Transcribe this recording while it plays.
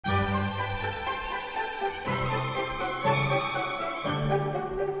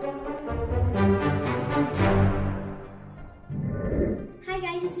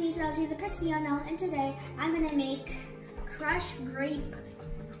Ashley the Cristiano, and today I'm gonna make crushed grape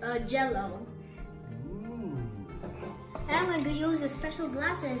Jello. Ooh. And I'm gonna use the special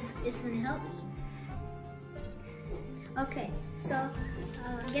glasses. It's gonna help me. Okay, so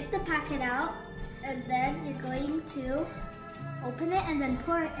get the packet out, and then you're going to open it and then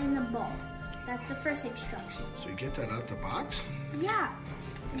pour it in the bowl. That's the first instruction. So you get that out the box? Yeah,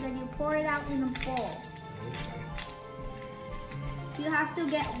 and then you pour it out in a bowl. Okay. You have to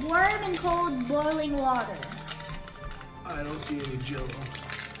get warm and cold boiling water. I don't see any Jello.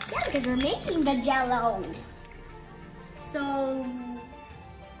 Yeah, because we're making the Jello. So,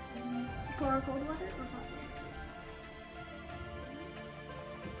 pour cold water or hot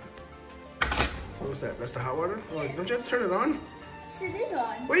water? So what's that? That's the hot water? Oh, don't you have to turn it on? So it is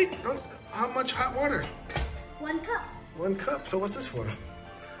on. Wait, how much hot water? 1 cup. 1 cup. So what's this for?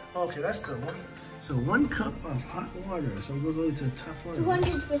 Okay, that's the one. So 1 cup of hot water. So it goes over to the top water.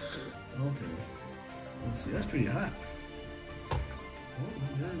 250. Okay. Let's see. That's pretty hot. Oh,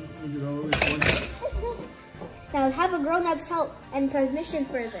 is it all over 1 cup? Now have a grown-up's help and permission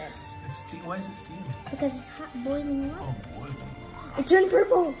for this. Why is it steaming? Because it's hot boiling water. Oh, boiling. It turned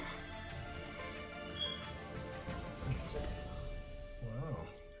purple. Wow.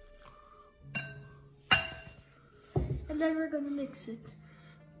 And then we're gonna mix it.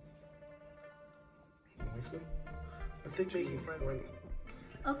 Mix it? I think making Frank went.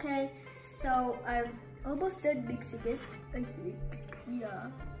 Okay, so I'm almost done mixing it, I think.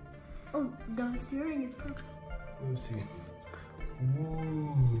 Yeah. Oh, the steering is purple. Let me see.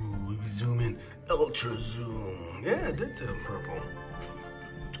 Ooh, we zoom in. Ultra zoom. Yeah, it did turn purple.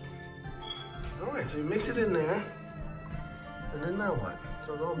 Alright, so you mix it in there. And then now what?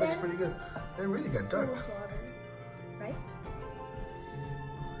 So it all mixed pretty good. It really got dark. Water, right?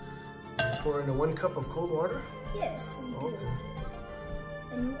 Pour in 1 cup of cold water? Yes, we do. Okay.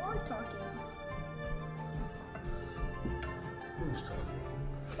 And you are talking. Who's talking?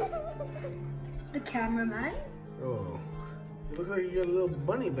 The cameraman? Oh, you look like you got a little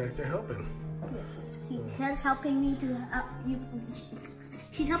bunny back there helping. Yes, she's helping me to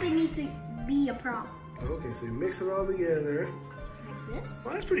she's helping me to be a prop. Okay, so you mix it all together. Like this?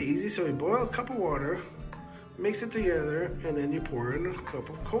 Well, that's pretty easy. So you boil a cup of water, mix it together, and then you pour in a cup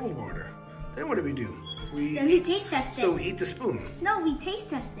of cold water. Then what do we do? Then we taste test it. So we eat the spoon. No, we taste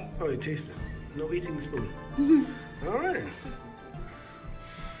test it. Oh, you taste it. No eating the spoon. All right.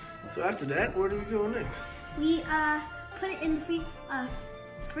 So after that, where do we go next? We put it in the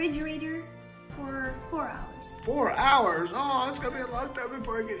refrigerator for 4 hours. 4 hours? Oh, it's gonna be a long time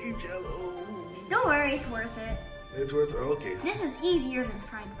before I can eat Jello. Don't worry, it's worth it. It's worth it. Okay. This is easier than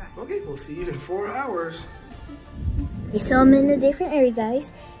fried rice. Okay, we'll see you in 4 hours. Okay, so I'm in a different area,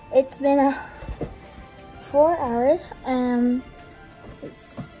 guys. It's been 4 hours.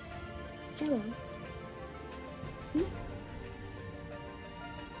 It's Jello. See?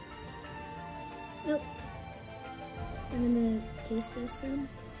 Nope. I'm gonna taste this some.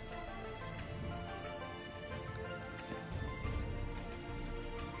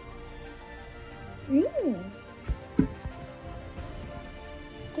 Mmm.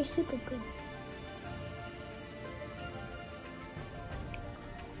 They're super good.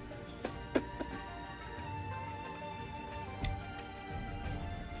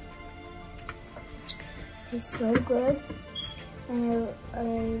 It's so good, and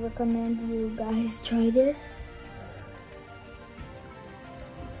I recommend you guys try this.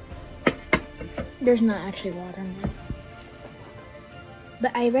 There's not actually water in it,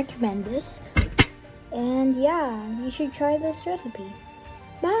 but I recommend this, and yeah, you should try this recipe.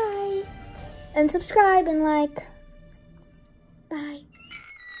 Bye, and subscribe and like. Bye.